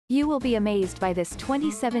You will be amazed by this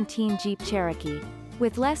 2017 Jeep Cherokee.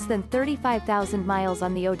 With less than 35,000 miles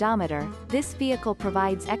on the odometer, this vehicle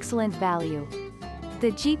provides excellent value.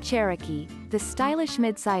 The Jeep Cherokee, the stylish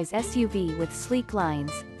midsize SUV with sleek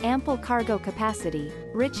lines, ample cargo capacity,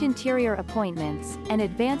 rich interior appointments, and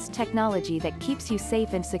advanced technology that keeps you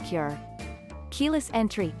safe and secure. Keyless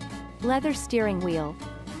entry, leather steering wheel,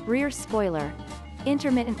 rear spoiler,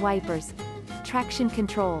 intermittent wipers, traction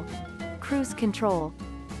control, cruise control,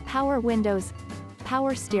 power windows,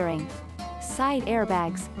 power steering, side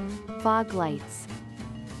airbags, fog lights.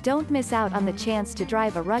 Don't miss out on the chance to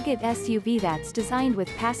drive a rugged SUV that's designed with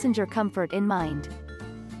passenger comfort in mind.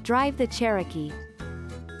 Drive the Cherokee,